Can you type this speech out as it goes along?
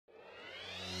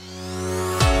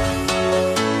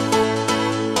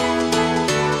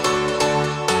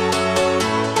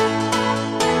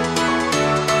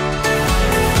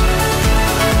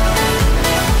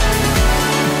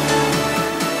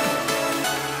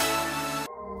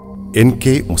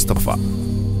K Mustafa.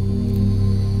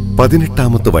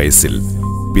 18ാമത്തെ വയസ്സിൽ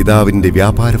പിതാവിന്റെ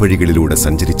വ്യാപാര വഴികളിലൂടെ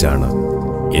സഞ്ചരിച്ചാണ്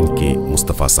കെ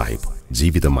മുസ്തഫ സാഹിബ്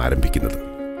ജീവിതം ആരംഭിക്കുന്നത്.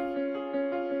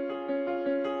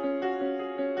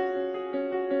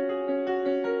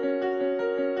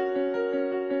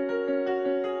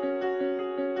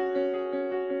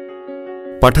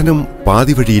 പഠനം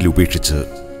പാതിവഴിയിൽ ഉപേക്ഷിച്ച്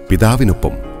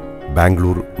പിതാവിനൊപ്പം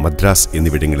ബാംഗ്ലൂർ, മദ്രാസ്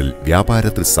എന്നിവിടങ്ങളിൽ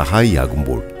വ്യാപാരത്തിൽ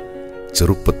സഹായിയാകുമ്പോൾ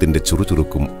ചെറുപ്പത്തിന്റെ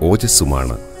ചുറുചുറുക്കും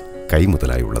ഓജസ്സുമാണ്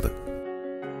കൈമുതലായുള്ളത്.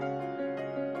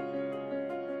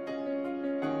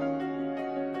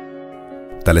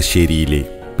 തലശ്ശേരിയിലെ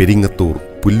പെരിങ്ങത്തൂർ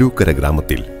പുല്ലൂക്കര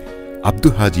ഗ്രാമത്തിൽ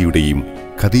അബ്ദുഹാജിയുടെയും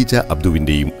ഖദീജ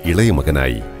അബ്ദുവിന്റെയും ഇളയ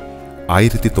മകനായി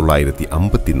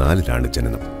 1954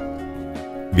 ജനനം.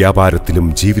 വ്യാപാരത്തിലും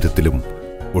ജീവിതത്തിലും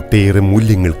ഒട്ടേറെ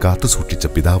മൂല്യങ്ങൾ കാത്തുസൂക്ഷിച്ച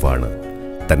പിതാവാണ്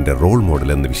തന്റെ റോൾ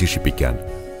മോഡലെന്ന് വിശേഷിപ്പിക്കാൻ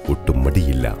ഒട്ടും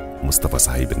മടിയില്ല മുസ്തഫ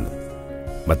സാഹിബിന്.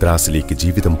 മദ്രാസിലേക്ക്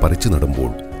ജീവിതം പറിച്ചു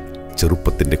നടുമ്പോൾ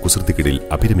ചെറുപ്പത്തിന്റെ കുസൃതികളിൽ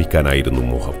അഭിരമിക്കാനായിരുന്നു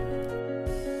മോഹം.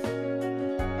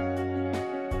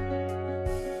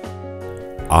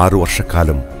 6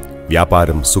 വർഷക്കാലം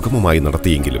വ്യാപാരം സുഗമമായി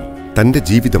നടത്തിയെങ്കിലും തന്റെ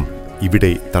ജീവിതം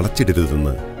ഇവിടെ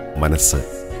തളച്ചിടരുതെന്ന് മനസ്സ്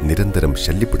നിരന്തരം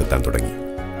ശല്യപ്പെടുത്താൻ തുടങ്ങി.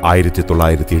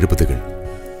 1970-കൾ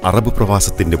അറബ്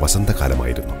പ്രവാസത്തിന്റെ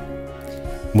വസന്തകാലമായിരുന്നു.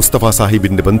 മുസ്തഫ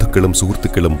സാഹിബിന്റെ ബന്ധുക്കളും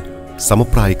സുഹൃത്തുക്കളും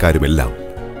സമപ്രായക്കാരുമെല്ലാം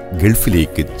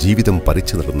ഗൾഫിലേക്ക് ജീവിതം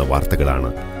പറിച്ചു നടന്ന വാർത്തകളാണ്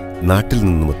നാട്ടിൽ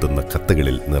നിന്നുമെത്തുന്ന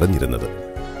കത്തുകളിൽ നിറഞ്ഞിരുന്നത്.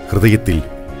 ഹൃദയത്തിൽ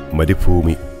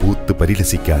മരുഭൂമി പൂത്ത്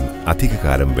പരിലസിക്കാൻ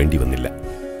അധികകാലം വേണ്ടിവന്നില്ല.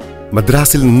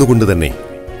 മദ്രാസിൽ നിന്നുകൊണ്ട് തന്നെ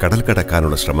കടൽ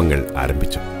കടക്കാനുള്ള ശ്രമങ്ങൾ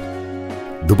ആരംഭിച്ചു.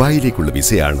 ദുബായിലേക്കുള്ള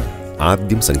വിസയാണ്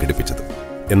ആദ്യം സംഘടിപ്പിച്ചത്.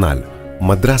 എന്നാൽ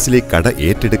മദ്രാസിലെ കട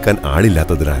ഏറ്റെടുക്കാൻ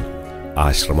ആളില്ലാത്തതിനാൽ ആ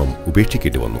ശ്രമം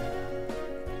ഉപേക്ഷിക്കേണ്ടി വന്നു.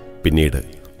 പിന്നീട്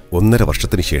 1.5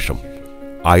 വർഷത്തിനു ശേഷം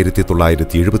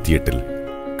 1978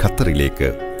 ഖത്തറിലേക്ക്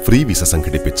ഫ്രീ വിസ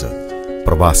സംഘടിപ്പിച്ച്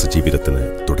പ്രവാസ ജീവിതത്തിന്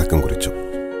തുടക്കം കുറിച്ചു.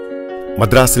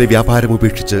 മദ്രാസിലെ വ്യാപാരം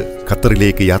ഉപേക്ഷിച്ച്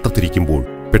ഖത്തറിലേക്ക് യാത്ര തിരിക്കുമ്പോൾ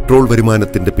പെട്രോൾ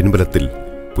വരുമാനത്തിന്റെ പിൻബലത്തിൽ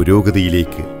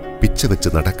പുരോഗതിയിലേക്ക് പിച്ചവെച്ച്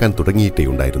നടക്കാൻ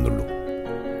തുടങ്ങിയിട്ടേയുണ്ടായിരുന്നുള്ളൂ.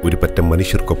 ഒരു പറ്റം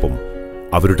മനുഷ്യർക്കൊപ്പം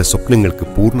അവരുടെ സ്വപ്നങ്ങൾക്ക്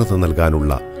പൂർണ്ണത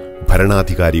നൽകാനുള്ള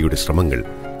ഭരണാധികാരിയുടെ ശ്രമങ്ങൾ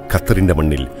ഖത്തറിന്റെ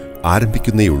മണ്ണിൽ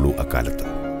ആരംഭിക്കുന്നേയുള്ളൂ. അക്കാലത്ത്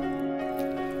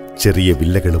ചെറിയ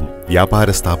വില്ലകളും വ്യാപാര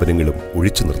സ്ഥാപനങ്ങളും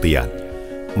ഒഴിച്ചു നിർത്തിയാൽ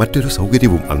മറ്റൊരു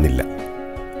സൗകര്യവും അന്നില്ല.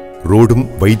 റോഡും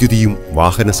വൈദ്യുതിയും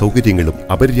വാഹന സൗകര്യങ്ങളും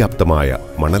അപര്യാപ്തമായ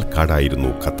മണൽക്കാടായിരുന്നു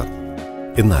ഖത്തർ.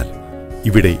 എന്നാൽ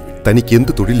ഇവിടെ തനിക്ക്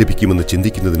എന്ത് തൊഴിൽ ലഭിക്കുമെന്ന്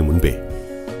ചിന്തിക്കുന്നതിന് മുൻപേ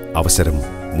അവസരം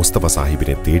മുസ്തഫ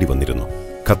സാഹിബിനെ തേടി വന്നിരുന്നു.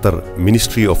 ഖത്തർ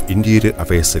മിനിസ്ട്രി ഓഫ് ഇന്റീരിയർ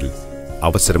അഫയേഴ്സിൽ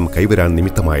അവസരം കൈവരാൻ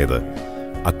നിമിത്തമായത്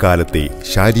അക്കാലത്തെ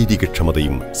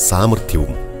ശാരീരികക്ഷമതയും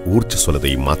സാമർഥ്യവും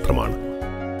ഊർജ്ജസ്വലതയും മാത്രമാണ്.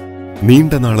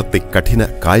 നീണ്ട നാളത്തെ കഠിന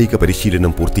കായിക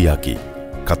പരിശീലനം പൂർത്തിയാക്കി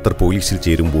ഖത്തർ പോലീസിൽ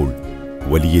ചേരുമ്പോൾ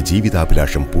വലിയ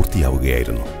ജീവിതാഭിലാഷം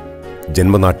പൂർത്തിയാവുകയായിരുന്നു.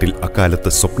 ജന്മനാട്ടിൽ അക്കാലത്ത്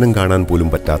സ്വപ്നം കാണാൻ പോലും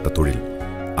പറ്റാത്ത തൊഴിൽ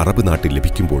അറബ് നാട്ടിൽ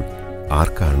ലഭിക്കുമ്പോൾ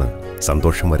ആർക്കാണ്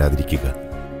സന്തോഷം വരാതിരിക്കുക?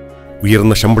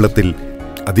 ഉയർന്ന ശമ്പളത്തിൽ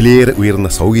അതിലേറെ ഉയർന്ന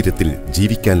സൗകര്യത്തിൽ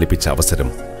ജീവിക്കാൻ ലഭിച്ച അവസരം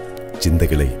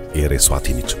ചിന്തകളെ ഏറെ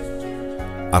സ്വാധീനിച്ചു.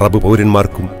 അറബ്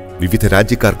പൗരന്മാർക്കും വിവിധ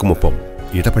രാജ്യക്കാർക്കുമൊപ്പം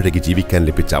ഇടപഴകി ജീവിക്കാൻ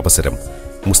ലഭിച്ച അവസരം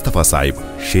മുസ്തഫ സാഹിബ്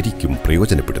ശരിക്കും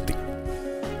പ്രയോജനപ്പെടുത്തി.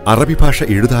 അറബി ഭാഷ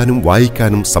എഴുതാനും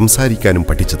വായിക്കാനും സംസാരിക്കാനും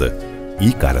പഠിച്ചത് ഈ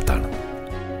കാലത്താണ്.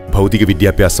 ഭൗതിക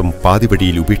വിദ്യാഭ്യാസം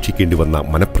പാതിവഴിയിൽ ഉപേക്ഷിക്കേണ്ടി വന്ന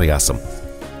മനപ്രയാസം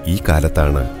ഈ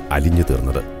കാലത്താണ് അലിഞ്ഞു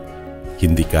തീർന്നത്.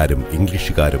 ഹിന്ദിക്കാരും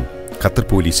ഇംഗ്ലീഷുകാരും ഖത്തർ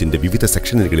പോലീസിന്റെ വിവിധ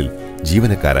സെക്ഷനുകളിൽ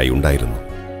ജീവനക്കാരായി ഉണ്ടായിരുന്നു.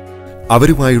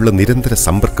 അവരുമായുള്ള നിരന്തര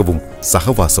സമ്പർക്കവും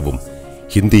സഹവാസവും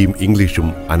ഹിന്ദിയും ഇംഗ്ലീഷും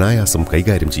അനായാസം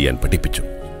കൈകാര്യം ചെയ്യാൻ പഠിപ്പിച്ചു.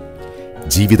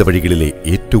 ജീവിത വഴികളിലെ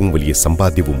ഏറ്റവും വലിയ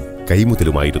സമ്പാദ്യവും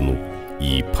കൈമുതലുമായിരുന്നു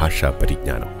ഈ ഭാഷാ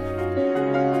പരിജ്ഞാനം.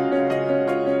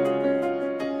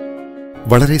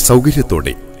 വളരെ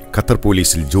സൗകര്യത്തോടെ ഖത്തർ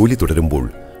പോലീസിൽ ജോലി തുടരുമ്പോൾ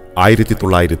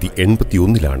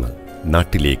 1981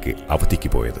 നാട്ടിലേക്ക് അവധിക്ക്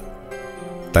പോയത്.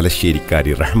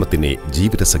 തലശ്ശേരിക്കാരി റഹ്മത്തിനെ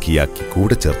ജീവിതസഖിയാക്കി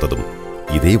കൂടെ ചേർത്തതും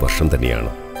ഇതേ വർഷം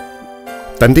തന്നെയാണ്.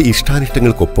 തന്റെ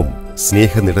ഇഷ്ടാനിഷ്ടങ്ങൾക്കൊപ്പം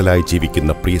സ്നേഹനിഴലായി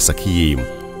ജീവിക്കുന്ന പ്രിയ സഖിയെയും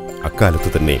അക്കാലത്ത്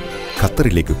തന്നെ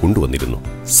ഖത്തറിലേക്ക് കൊണ്ടുവന്നിരുന്നു.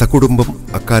 സകുടുംബം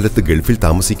അക്കാലത്ത് ഗൾഫിൽ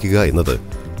താമസിക്കുക എന്നത്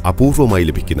അപൂർവമായി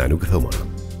ലഭിക്കുന്ന അനുഗ്രഹമാണ്.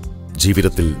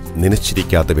 ജീവിതത്തിൽ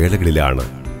നനച്ചിരിക്കാത്ത വേളകളിലാണ്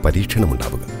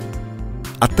പരീക്ഷണമുണ്ടാവുക.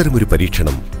 അത്തരമൊരു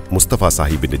പരീക്ഷണം മുസ്തഫ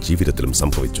സാഹിബിന്റെ ജീവിതത്തിലും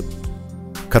സംഭവിച്ചു.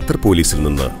 ഖത്തർ പോലീസിൽ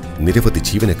നിന്ന് നിരവധി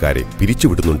ജീവനക്കാരെ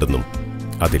പിരിച്ചുവിടുന്നുണ്ടെന്നും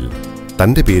അതിൽ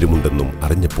തന്റെ പേരുമുണ്ടെന്നും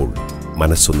അറിഞ്ഞപ്പോൾ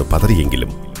മനസ്സൊന്ന്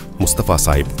പതറിയെങ്കിലും മുസ്തഫ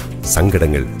സാഹിബ്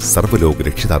സങ്കടങ്ങൾ സർവ്വലോക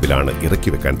രക്ഷിതാവിലാണ്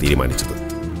ഇറക്കിവെക്കാൻ തീരുമാനിച്ചത്.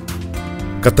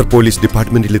 ഖത്തർ പോലീസ്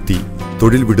ഡിപ്പാർട്ട്മെന്റിലെത്തി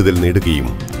തൊഴിൽ വിടുതൽ നേടുകയും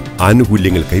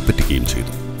ആനുകൂല്യങ്ങൾ കൈപ്പറ്റുകയും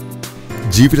ചെയ്തു.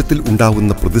 ജീവിതത്തിൽ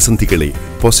ഉണ്ടാവുന്ന പ്രതിസന്ധികളെ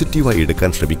പോസിറ്റീവായി എടുക്കാൻ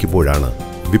ശ്രമിക്കുമ്പോഴാണ്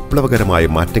വിപ്ലവകരമായ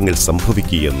മാറ്റങ്ങൾ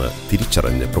സംഭവിക്കുകയെന്ന്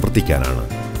തിരിച്ചറിഞ്ഞ് പ്രവർത്തിക്കാനാണ്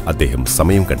അദ്ദേഹം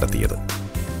സമയം കണ്ടെത്തിയത്.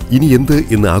 ഇനി എന്ത്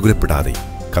എന്ന് ആകുലപ്പെടാതെ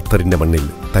ഖത്തറിന്റെ മണ്ണിൽ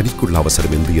തനിക്കുള്ള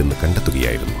അവസരം എന്ത് എന്ന്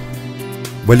കണ്ടെത്തുകയായിരുന്നു.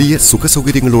 വലിയ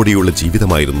സുഖസൗകര്യങ്ങളോടെയുള്ള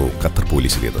ജീവിതമായിരുന്നു ഖത്തർ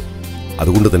പോലീസിലേത്.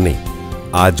 അതുകൊണ്ട് തന്നെ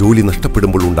ആ ജോലി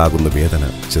നഷ്ടപ്പെടുമ്പോൾ ഉണ്ടാകുന്ന വേദന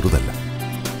ചെറുതല്ല.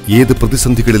 ഏത്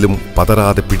പ്രതിസന്ധികളിലും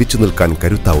പതറാതെ പിടിച്ചു നിൽക്കാൻ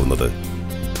കരുത്താവുന്നത്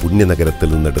പുണ്യനഗരത്തിൽ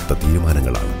നിന്നെടുത്ത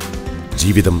തീരുമാനങ്ങളാണ്.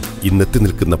 ജീവിതം ഇന്നെത്തി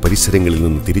നിൽക്കുന്ന പരിസരങ്ങളിൽ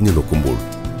നിന്ന് തിരിഞ്ഞു നോക്കുമ്പോൾ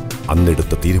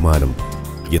അന്നെടുത്ത തീരുമാനം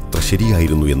എത്ര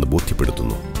ശരിയായിരുന്നു എന്ന്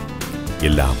ബോധ്യപ്പെടുത്തുന്നു.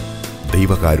 എല്ലാം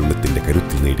ദൈവകാരുണ്യത്തിന്റെ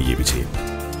കരുത്തിൽ നേടിയ വിജയം.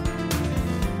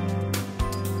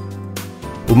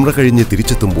 ഉംറ കഴിഞ്ഞ്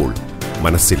തിരിച്ചെത്തുമ്പോൾ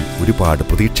മനസ്സിൽ ഒരുപാട്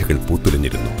പ്രതീക്ഷകൾ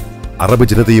പൂത്തുലഞ്ഞിരുന്നു. അറബ്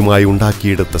ജനതയുമായി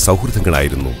ഉണ്ടാക്കിയെടുത്ത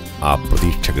സൗഹൃദങ്ങളായിരുന്നു ആ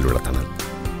പ്രതീക്ഷകളുടെ തണൽ.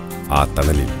 ആ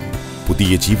തണലിൽ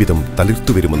പുതിയ ജീവിതം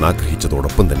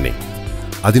തളിർത്തുവരുമെന്നാഗ്രഹിച്ചതോടൊപ്പം തന്നെ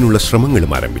അതിനുള്ള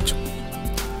ശ്രമങ്ങളും ആരംഭിച്ചു.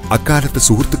 അക്കാലത്തെ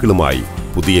സുഹൃത്തുക്കളുമായി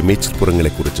പുതിയ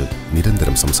മേച്ചിൽപ്പുറങ്ങളെക്കുറിച്ച്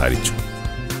നിരന്തരം സംസാരിച്ചു.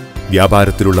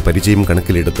 വ്യാപാരത്തിലുള്ള പരിചയം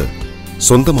കണക്കിലെടുത്ത്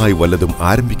സ്വന്തമായി വല്ലതും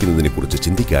ആരംഭിക്കുന്നതിനെക്കുറിച്ച്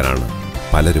ചിന്തിക്കാനാണ്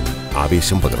പലരും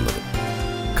ആവേശം പകർന്നത്.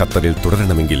 ഖത്തറിൽ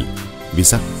തുടരണമെങ്കിൽ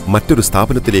വിസ മറ്റൊരു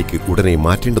സ്ഥാപനത്തിലേക്ക് ഉടനെ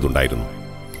മാറ്റേണ്ടതുണ്ടായിരുന്നു.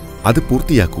 അത്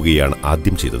പൂർത്തിയാക്കുകയാണ്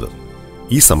ആദ്യം ചെയ്തത്.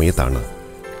 ഈ സമയത്താണ്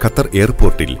ഖത്തർ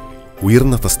എയർപോർട്ടിൽ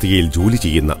ഉയർന്ന തസ്തികയിൽ ജോലി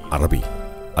ചെയ്യുന്ന അറബി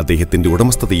അദ്ദേഹത്തിന്റെ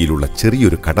ഉടമസ്ഥതയിലുള്ള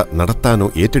ചെറിയൊരു കട നടത്താനോ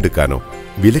ഏറ്റെടുക്കാനോ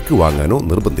വിലക്ക് വാങ്ങാനോ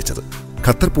നിർബന്ധിച്ചത്.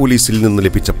 ഖത്തർ പോലീസിൽ നിന്ന്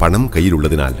ലഭിച്ച പണം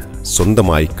കയ്യിലുള്ളതിനാൽ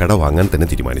സ്വന്തമായി കട വാങ്ങാൻ തന്നെ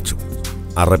തീരുമാനിച്ചു.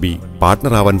 അറബി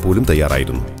പാർട്ട്ണറാവാൻ പോലും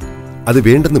തയ്യാറായിരുന്നു. അത്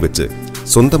വേണ്ടെന്ന് വെച്ച്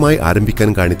സ്വന്തമായി ആരംഭിക്കാൻ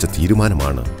കാണിച്ച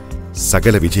തീരുമാനമാണ്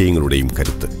സകല വിജയങ്ങളുടെയും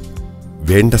കരുത്ത്.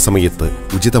 വേണ്ട സമയത്ത്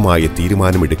ഉചിതമായ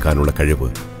തീരുമാനമെടുക്കാനുള്ള കഴിവ്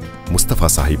മുസ്തഫ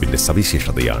സാഹിബിന്റെ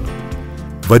സവിശേഷതയാണ്.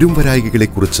 വരും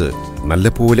വരായികളെക്കുറിച്ച്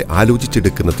നല്ലപോലെ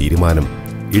ആലോചിച്ചെടുക്കുന്ന തീരുമാനം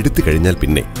എടുത്തു കഴിഞ്ഞാൽ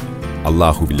പിന്നെ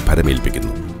അള്ളാഹുവിൽ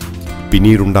ഭരമേൽപ്പിക്കുന്നു.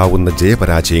 പിന്നീടുണ്ടാവുന്ന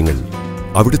ജയപരാജയങ്ങൾ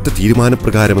അവിടുത്തെ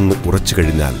തീരുമാനപ്രകാരമെന്ന് ഉറച്ചു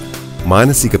കഴിഞ്ഞാൽ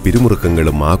മാനസിക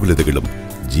പിരിമുറുക്കങ്ങളും ആകുലതകളും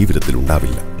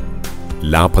ജീവിതത്തിലുണ്ടാവില്ല.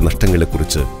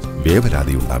 ലാഭനഷ്ടങ്ങളെക്കുറിച്ച്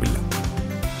വേവലാതിയുണ്ടാവില്ല.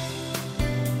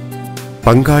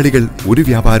 പങ്കാളികൾ ഒരു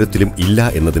വ്യാപാരത്തിലും ഇല്ല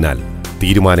എന്നതിനാൽ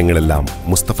തീരുമാനങ്ങളെല്ലാം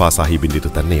മുസ്തഫ സാഹിബിൻ്റേത്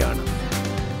തന്നെയാണ്.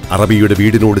 അറബിയുടെ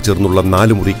വീടിനോട് ചേർന്നുള്ള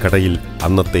 4 മുറി കടയിൽ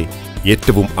അന്നത്തെ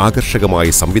ഏറ്റവും ആകർഷകമായ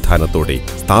സംവിധാനത്തോടെ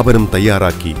സ്ഥാപനം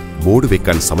തയ്യാറാക്കി ബോർഡ്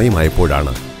വെക്കാൻ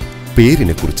സമയമായപ്പോഴാണ്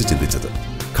പേരിനെക്കുറിച്ച് ചിന്തിച്ചത്.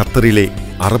 ഖത്തറിലെ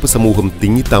അറബ് സമൂഹം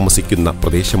തിങ്ങിത്താമസിക്കുന്ന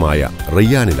പ്രദേശമായ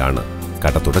റയ്യാനിലാണ്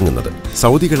കട തുടങ്ങുന്നത്.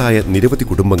 സൗദികളായ നിരവധി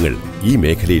കുടുംബങ്ങൾ ഈ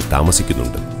മേഖലയിൽ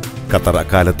താമസിക്കുന്നുണ്ട്. ഖത്തർ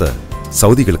അക്കാലത്ത്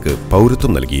സൗദികൾക്ക്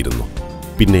പൗരത്വം നൽകിയിരുന്നു.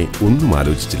 പിന്നെ ഒന്നും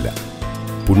ആലോചിച്ചില്ല.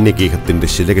 പുണ്യഗേഹത്തിന്റെ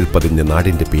ശിലകൾ പതിഞ്ഞ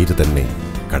നാടിന്റെ പേര് തന്നെ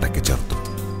കടയ്ക്ക് ചേർത്തു.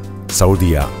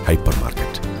 സൗദിയ ഹൈപ്പർ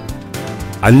മാർക്കറ്റ്.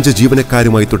 5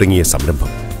 ജീവനക്കാരുമായി തുടങ്ങിയ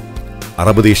സംരംഭം.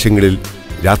 അറബ് ദേശങ്ങളിൽ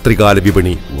രാത്രികാല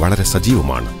വിപണി വളരെ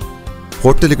സജീവമാണ്.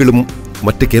 ഹോട്ടലുകളും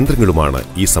മറ്റ് കേന്ദ്രങ്ങളുമാണ്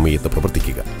ഈ സമയത്ത്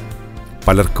പ്രവർത്തിക്കുക.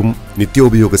 പലർക്കും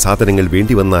നിത്യോപയോഗ സാധനങ്ങൾ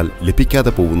വേണ്ടിവന്നാൽ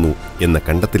ലഭിക്കാതെ പോകുന്നു എന്ന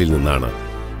കണ്ടെത്തലിൽ നിന്നാണ്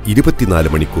 24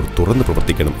 മണിക്കൂർ തുറന്നു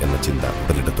പ്രവർത്തിക്കണം എന്ന ചിന്ത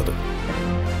ഉടലെടുത്തത്.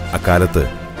 അക്കാലത്ത്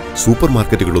സൂപ്പർ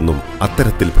മാർക്കറ്റുകളൊന്നും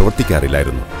അത്തരത്തിൽ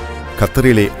പ്രവർത്തിക്കാറില്ലായിരുന്നു.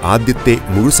 ഖത്തറിലെ ആദ്യത്തെ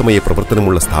മുഴുസമയ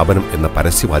പ്രവർത്തനമുള്ള സ്ഥാപനം എന്ന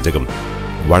പരസ്യവാചകം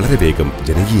വളരെ വേഗം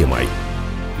ജനകീയമായി.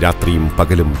 രാത്രിയും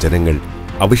പകലും ജനങ്ങൾ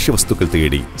അവശ്യവസ്തുക്കൾ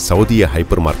തേടി സൗദിയ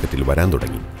ഹൈപ്പർ മാർക്കറ്റിൽ വരാൻ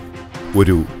തുടങ്ങി.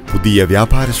 ഒരു പുതിയ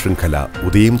വ്യാപാര ശൃംഖല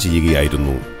ഉദയം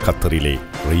ചെയ്യുകയായിരുന്നു ഖത്തറിലെ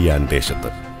റയ്യാൻ ദേശത്ത്.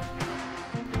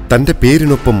 തന്റെ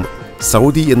പേരിനൊപ്പം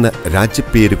സൗദി എന്ന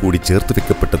രാജ്യപ്പേര് കൂടി ചേർത്ത്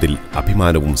വെക്കപ്പെട്ടതിൽ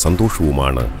അഭിമാനവും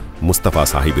സന്തോഷവുമാണ് മുസ്തഫ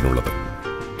സാഹിബിനുള്ളത്.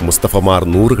 മുസ്തഫമാർ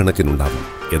 100 കണക്കിനുണ്ടാവും.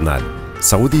 എന്നാൽ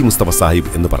സൗദി മുസ്തഫ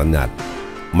സാഹിബ് എന്ന് പറഞ്ഞാൽ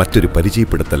മറ്റൊരു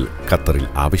പരിചയപ്പെടുത്തൽ ഖത്തറിൽ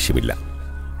ആവശ്യമില്ല.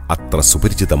 അത്ര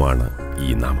സുപരിചിതമാണ് ഈ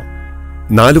നാമം.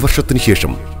 4 വർഷത്തിനു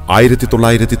ശേഷം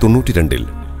 1992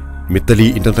 മിത്തലി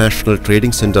international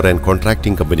trading centre and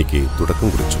contracting കമ്പനിക്ക് തുടക്കം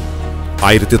കുറിച്ചു.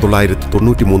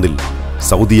 1993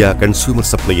 സൗദിയ കൺസ്യൂമർ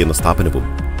സപ്ലൈ എന്ന സ്ഥാപനവും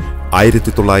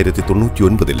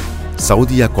 1999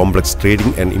 സൗദിയ കോംപ്ലക്സ്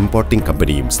ട്രേഡിംഗ് ആൻഡ് ഇമ്പോർട്ടിംഗ്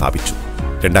കമ്പനിയും സ്ഥാപിച്ചു.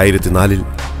 2004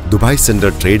 Dubai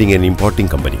centre trading and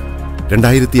importing company.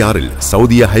 2006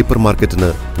 സൗദിയ hyper മാർക്കറ്റിന്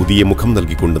പുതിയ മുഖം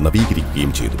നൽകിക്കൊണ്ട്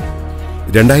നവീകരിക്കുകയും ചെയ്തു.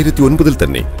 2009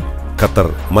 തന്നെ ഖത്തർ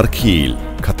മർഖിയയിൽ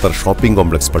ഖത്തർ ഷോപ്പിംഗ്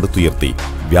കോംപ്ലക്സ് പടുത്തുയർത്തി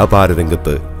വ്യാപാര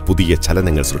രംഗത്ത് പുതിയ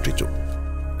ചലനങ്ങൾ സൃഷ്ടിച്ചു.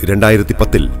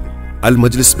 2010 അൽ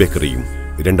മജ്ലിസ് ബേക്കറിയും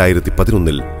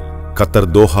 2011 Qatar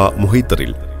Doha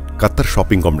മുഹൈത്തറിൽ Qatar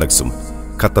shopping കോംപ്ലക്സും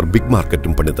Qatar big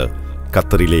മാർക്കറ്റും പണിത്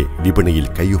ഖത്തറിലെ വിപണിയിൽ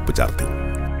കയ്യൊപ്പ് ചാർത്തി.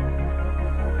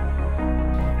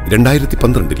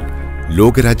 2012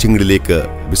 ലോകരാജ്യങ്ങളിലേക്ക്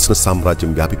ബിസിനസ്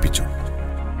സാമ്രാജ്യം വ്യാപിപ്പിച്ചു.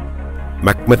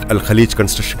 മക്മറ്റ് അൽ Khaleej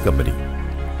construction company,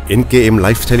 NKM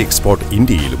life style export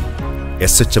ഇന്ത്യയിലും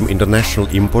SHM ഇന്റർനാഷണൽ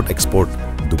ഇമ്പോർട്ട് എക്സ്പോർട്ട്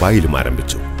ദുബായിലും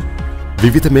ആരംഭിച്ചു.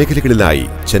 വിവിധ മേഖലകളിലായി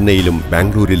ചെന്നൈയിലും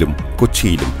ബാംഗ്ലൂരിലും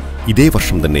കൊച്ചിയിലും ഇതേ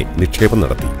വർഷം തന്നെ നിക്ഷേപം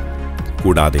നടത്തി.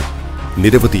 കൂടാതെ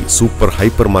നിരവധി സൂപ്പർ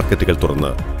ഹൈപ്പർ മാർക്കറ്റുകൾ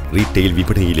തുറന്ന് റീറ്റെയിൽ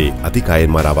വിപണിയിലെ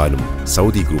അതികായന്മാരാവാനും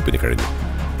സൗദി ഗ്രൂപ്പിന് കഴിഞ്ഞു.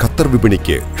 ഖത്തർ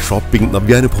വിപണിക്ക് ഷോപ്പിംഗ്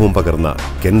നവ്യാനുഭവം പകർന്ന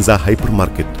കെൻസ ഹൈപ്പർ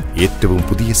മാർക്കറ്റ് ഏറ്റവും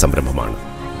പുതിയ സംരംഭമാണ്.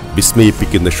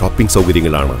 വിസ്മയിപ്പിക്കുന്ന ഷോപ്പിംഗ്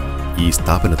സൗകര്യങ്ങളാണ് ഈ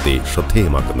സ്ഥാപനത്തെ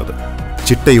ശ്രദ്ധേയമാക്കുന്നത്.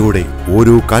 ചിട്ടയോടെ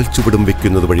ഓരോ കാൽച്ചുവടും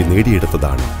വെക്കുന്നത് വഴി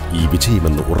നേടിയെടുത്തതാണ് ഈ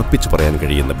വിജയമെന്ന് ഉറപ്പിച്ചു പറയാൻ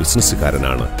കഴിയുന്ന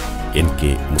ബിസിനസ്സുകാരനാണ് NK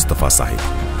മുസ്തഫ സാഹിബ്.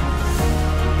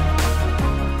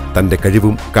 തന്റെ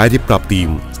കഴിവും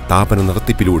കാര്യപ്രാപ്തിയും സ്ഥാപന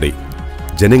നടത്തിപ്പിലൂടെ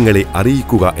ജനങ്ങളെ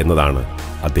അറിയിക്കുക എന്നതാണ്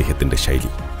അദ്ദേഹത്തിന്റെ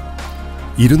ശൈലി.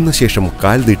 ഇരുന്ന ശേഷം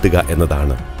കാൽ നീട്ടുക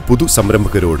എന്നതാണ് പുതു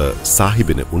സംരംഭകരോട്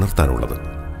സാഹിബിന് ഉണർത്താനുള്ളത്.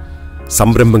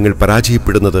 സംരംഭങ്ങൾ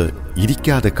പരാജയപ്പെടുന്നത്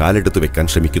ഇരിക്കാതെ കാലെടുത്തു വെക്കാൻ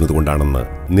ശ്രമിക്കുന്നതുകൊണ്ടാണെന്ന്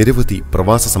നിരവധി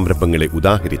പ്രവാസ സംരംഭങ്ങളെ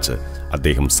ഉദാഹരിച്ച്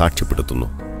അദ്ദേഹം സാക്ഷ്യപ്പെടുത്തുന്നു.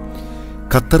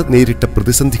 ഖത്തർ നേരിട്ട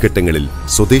പ്രതിസന്ധി ഘട്ടങ്ങളിൽ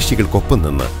സ്വദേശികൾക്കൊപ്പം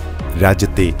നിന്ന്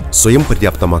രാജ്യത്തെ സ്വയം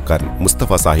പര്യാപ്തമാക്കാൻ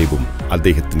മുസ്തഫ സാഹിബും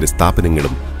അദ്ദേഹത്തിന്റെ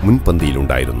സ്ഥാപനങ്ങളും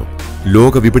മുൻപന്തിയിലുണ്ടായിരുന്നു.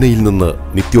 ലോകവിപണിയിൽ നിന്ന്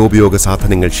നിത്യോപയോഗ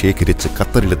സാധനങ്ങൾ ശേഖരിച്ച്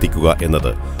ഖത്തറിലെത്തിക്കുക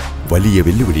എന്നത് വലിയ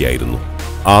വെല്ലുവിളിയായിരുന്നു.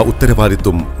 ആ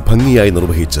ഉത്തരവാദിത്വം ഭംഗിയായി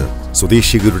നിർവഹിച്ച്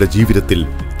സ്വദേശികളുടെ ജീവിതത്തിൽ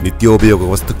നിത്യോപയോഗ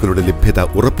വസ്തുക്കളുടെ ലഭ്യത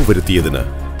ഉറപ്പുവരുത്തിയതിന്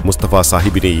മുസ്തഫ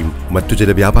സാഹിബിനെയും മറ്റു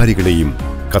ചില വ്യാപാരികളെയും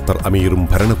ഖത്തർ അമീറും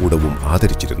ഭരണകൂടവും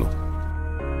ആദരിച്ചിരുന്നു.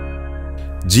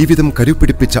 ജീവിതം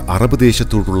കരുപിടിപ്പിച്ച അറബ്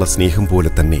ദേശത്തോടുള്ള സ്നേഹം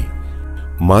പോലെ തന്നെ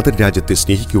മാതൃരാജ്യത്തെ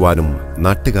സ്നേഹിക്കുവാനും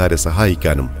നാട്ടുകാരെ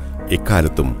സഹായിക്കാനും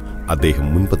എക്കാലത്തും അദ്ദേഹം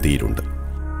മുൻപന്തിയിലുണ്ട്.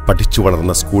 പഠിച്ചു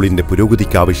വളർന്ന സ്കൂളിന്റെ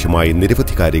പുരോഗതിക്കാവശ്യമായ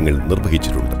നിരവധി കാര്യങ്ങൾ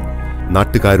നിർവഹിച്ചിട്ടുണ്ട്.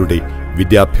 നാട്ടുകാരുടെ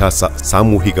വിദ്യാഭ്യാസ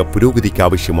സാമൂഹിക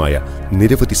പുരോഗതിക്കാവശ്യമായ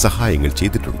നിരവധി സഹായങ്ങൾ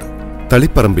ചെയ്തിട്ടുണ്ട്.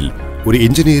 തളിപ്പറമ്പിൽ ഒരു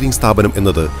എഞ്ചിനീയറിംഗ് സ്ഥാപനം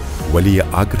എന്നത് വലിയ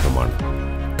ആഗ്രഹമാണ്.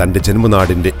 തന്റെ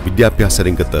ജന്മനാടിന്റെ വിദ്യാഭ്യാസ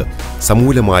രംഗത്ത്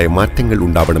സമൂലമായ മാറ്റങ്ങൾ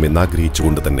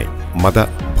ഉണ്ടാവണമെന്നാഗ്രഹിച്ചുകൊണ്ട് തന്നെ മത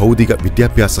ഭൗതിക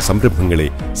വിദ്യാഭ്യാസ സംരംഭങ്ങളെ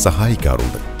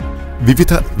സഹായിക്കാറുണ്ട്.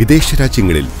 വിവിധ വിദേശ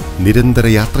രാജ്യങ്ങളിൽ നിരന്തര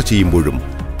യാത്ര ചെയ്യുമ്പോഴും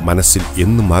മനസ്സിൽ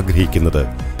എന്നും ആഗ്രഹിക്കുന്നത്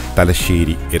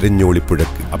തലശ്ശേരി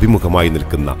എരഞ്ഞോളിപ്പുഴയ്ക്ക് അഭിമുഖമായി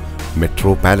നിൽക്കുന്ന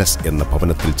മെട്രോ പാലസ് എന്ന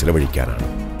ഭവനത്തിൽ ചിലവഴിക്കാനാണ്.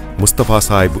 മുസ്തഫ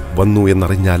സാഹിബ് വന്നു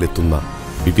എന്നറിഞ്ഞാലെത്തുന്ന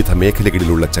വിവിധ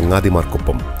മേഖലകളിലുള്ള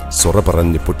ചങ്ങാതിമാർക്കൊപ്പം സൊറ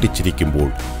പറഞ്ഞ്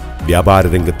പൊട്ടിച്ചിരിക്കുമ്പോൾ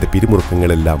വ്യാപാരരംഗത്തെ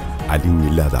പിരിമുറുക്കങ്ങളെല്ലാം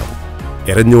അലിഞ്ഞില്ലാതാവും.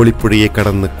 എരഞ്ഞോളിപ്പുഴയെ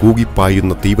കടന്ന്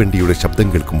കൂകിപ്പായുന്ന തീവണ്ടിയുടെ ശബ്ദം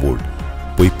കേൾക്കുമ്പോൾ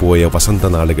പൊയ്പോയ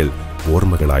വസന്തനാളുകൾ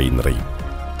ഓർമ്മകളായി നിറയും.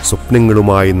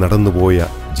 സ്വപ്നങ്ങളുമായി നടന്നുപോയ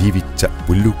ജീവിച്ച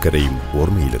പുല്ലൂക്കരയും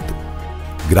ഓർമ്മയിലെത്തും.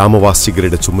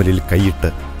 ഗ്രാമവാസികളുടെ ചുമലിൽ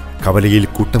കൈയിട്ട് കവലയിൽ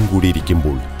കൂട്ടം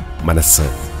കൂടിയിരിക്കുമ്പോൾ മനസ്സ്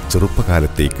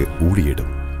ചെറുപ്പകാലത്തേക്ക് ഊളിയിടും.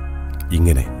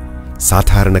 ഇങ്ങനെ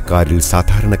സാധാരണക്കാരിൽ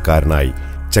സാധാരണക്കാരനായി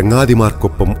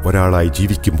ചങ്ങാതിമാർക്കൊപ്പം ഒരാളായി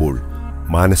ജീവിക്കുമ്പോൾ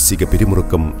മാനസിക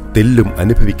പിരിമുറുക്കം തെല്ലും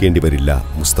അനുഭവിക്കേണ്ടി വരില്ല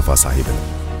മുസ്തഫ സാഹിബിന്.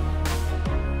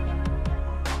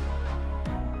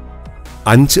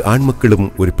 5 ആൺമക്കളും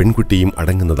ഒരു പെൺകുട്ടിയും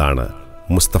അടങ്ങുന്നതാണ്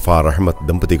മുസ്തഫ റഹ്മത്ത്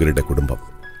ദമ്പതികളുടെ കുടുംബം.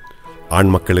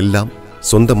 ആൺമക്കളെല്ലാം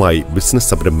സ്വന്തമായി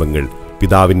ബിസിനസ് സംരംഭങ്ങൾ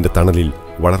പിതാവിന്റെ തണലിൽ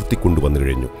വളർത്തിക്കൊണ്ടുവന്നു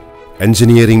കഴിഞ്ഞു.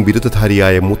 എഞ്ചിനീയറിംഗ്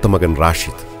ബിരുദധാരിയായ മൂത്തമകൻ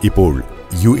റാഷിദ് ഇപ്പോൾ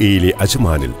UAE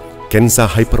അജ്മാനിൽ കെൻസ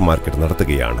ഹൈപ്പർ മാർക്കറ്റ്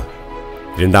നടത്തുകയാണ്.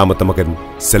 രണ്ടാമത്തെ മകൻ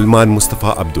സൽമാൻ മുസ്തഫ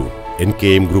അബ്ദു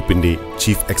NKM ഗ്രൂപ്പിന്റെ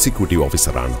ചീഫ് എക്സിക്യൂട്ടീവ്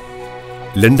ഓഫീസറാണ്.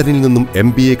 ലണ്ടനിൽ നിന്നും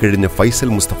MBA കഴിഞ്ഞ ഫൈസൽ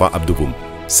മുസ്തഫ അബ്ദുവും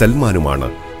സൽമാനുമാണ്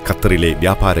ഖത്തറിലെ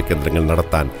വ്യാപാര കേന്ദ്രങ്ങൾ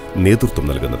നടത്താൻ നേതൃത്വം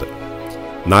നൽകുന്നത്.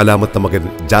 നാലാമത്തെ മകൻ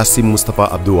ജാസിം മുസ്തഫ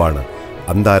അബ്ദുവാണ്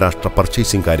അന്താരാഷ്ട്ര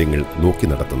പർച്ചേസിംഗ് കാര്യങ്ങൾ നോക്കി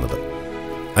നടത്തുന്നത്.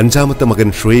 5ാമത്തെ മകൻ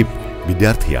ഷുഐബ്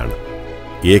വിദ്യാർത്ഥിയാണ്.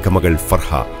 ഏകമകൾ ഫർഹ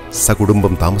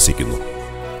സകുടുംബം താമസിക്കുന്നു.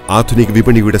 ആധുനിക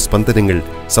വിപണിയുടെ സ്പന്ദനങ്ങൾ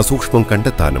സസൂക്ഷ്മം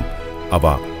കണ്ടെത്താനും അവ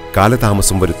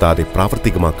കാലതാമസം വരുത്താതെ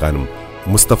പ്രാവർത്തികമാക്കാനും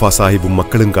മുസ്തഫ സാഹിബും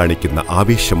മക്കളും കാണിക്കുന്ന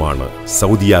ആവേശമാണ്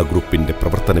സൗദിയ ഗ്രൂപ്പിന്റെ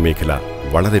പ്രവർത്തന മേഖല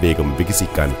വളരെ വേഗം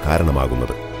വികസിക്കാൻ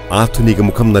കാരണമാകുന്നത്. ആധുനിക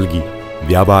മുഖം നൽകി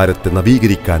വ്യാപാരത്തെ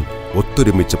നവീകരിക്കാൻ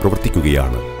ഒത്തൊരുമിച്ച്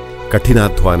പ്രവർത്തിക്കുകയാണ്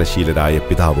കഠിനാധ്വാനശീലരായ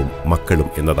പിതാവും മക്കളും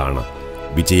എന്നതാണ്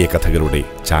വിജയകഥകളുടെ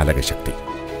ചാലകശക്തി.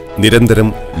 നിരന്തരം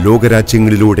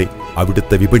ലോകരാജ്യങ്ങളിലൂടെ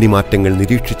അവിടുത്തെ വിപണി മാറ്റങ്ങൾ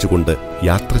നിരീക്ഷിച്ചുകൊണ്ട്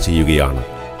യാത്ര ചെയ്യുകയാണ്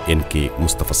NK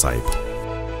മുസ്തഫ സാഹിബ്.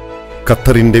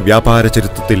 ഖത്തറിന്റെ വ്യാപാര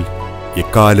ചരിത്രത്തിൽ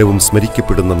എക്കാലവും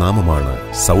സ്മരിക്കപ്പെടുന്ന നാമമാണ്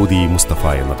സൗദി മുസ്തഫ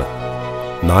എന്നത്.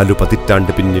 4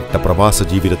 പതിറ്റാണ്ട് പിന്നിട്ട പ്രവാസ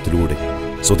ജീവിതത്തിലൂടെ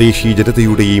സ്വദേശി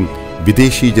ജനതയുടെയും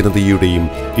വിദേശി ജനതയുടെയും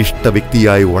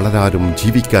ഇഷ്ടവ്യക്തിയായി വളരാനും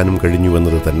ജീവിക്കാനും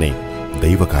കഴിഞ്ഞുവെന്നത് തന്നെ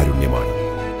ദൈവകാരുണ്യമാണ്.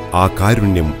 ആ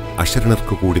കാരുണ്യം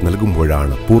അശരണർക്ക് കൂടി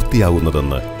നൽകുമ്പോഴാണ്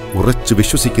പൂർത്തിയാകുന്നതെന്ന് ഉറച്ചു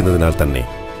വിശ്വസിക്കുന്നതിനാൽ തന്നെ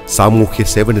സാമൂഹ്യ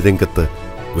സേവന രംഗത്ത്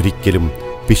ഒരിക്കലും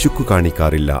പിശുക്കു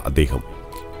കാണിക്കാറില്ല അദ്ദേഹം.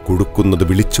 കൊടുക്കുന്നത്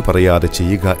വിളിച്ചു പറയാതെ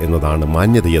ചെയ്യുക എന്നതാണ്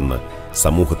മാന്യതയെന്ന്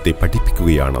സമൂഹത്തെ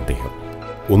പഠിപ്പിക്കുകയാണ് അദ്ദേഹം.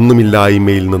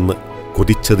 ഒന്നുമില്ലായ്മയിൽ നിന്ന്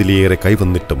കൊതിച്ചതിലേറെ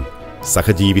കൈവന്നിട്ടും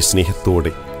സഹജീവി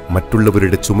സ്നേഹത്തോടെ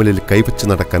മറ്റുള്ളവരുടെ ചുമലിൽ കൈവച്ച്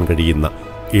നടക്കാൻ കഴിയുന്ന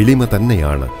എളിമ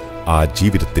തന്നെയാണ് ആ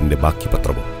ജീവിതത്തിൻ്റെ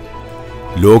ബാക്കിപത്രവും.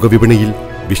 ലോകവിപണിയിൽ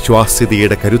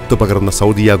വിശ്വാസ്യതയുടെ കരുത്തു പകർന്ന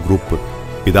സൗദിയ ഗ്രൂപ്പ്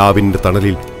പിതാവിൻ്റെ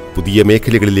തണലിൽ പുതിയ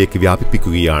മേഖലകളിലേക്ക്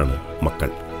വ്യാപിപ്പിക്കുകയാണ് മക്കൾ.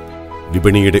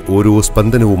 വിപണിയുടെ ഓരോ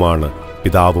സ്പന്ദനവുമാണ്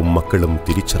പിതാവും മക്കളും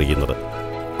തിരിച്ചറിയുന്നത്.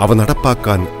 അവ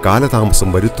നടപ്പാക്കാൻ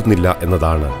കാലതാമസം വരുത്തുന്നില്ല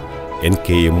എന്നതാണ്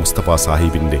NKM മുസ്തഫ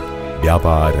സാഹിബിൻ്റെ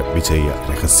വ്യാപാര വിജയ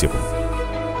രഹസ്യവും.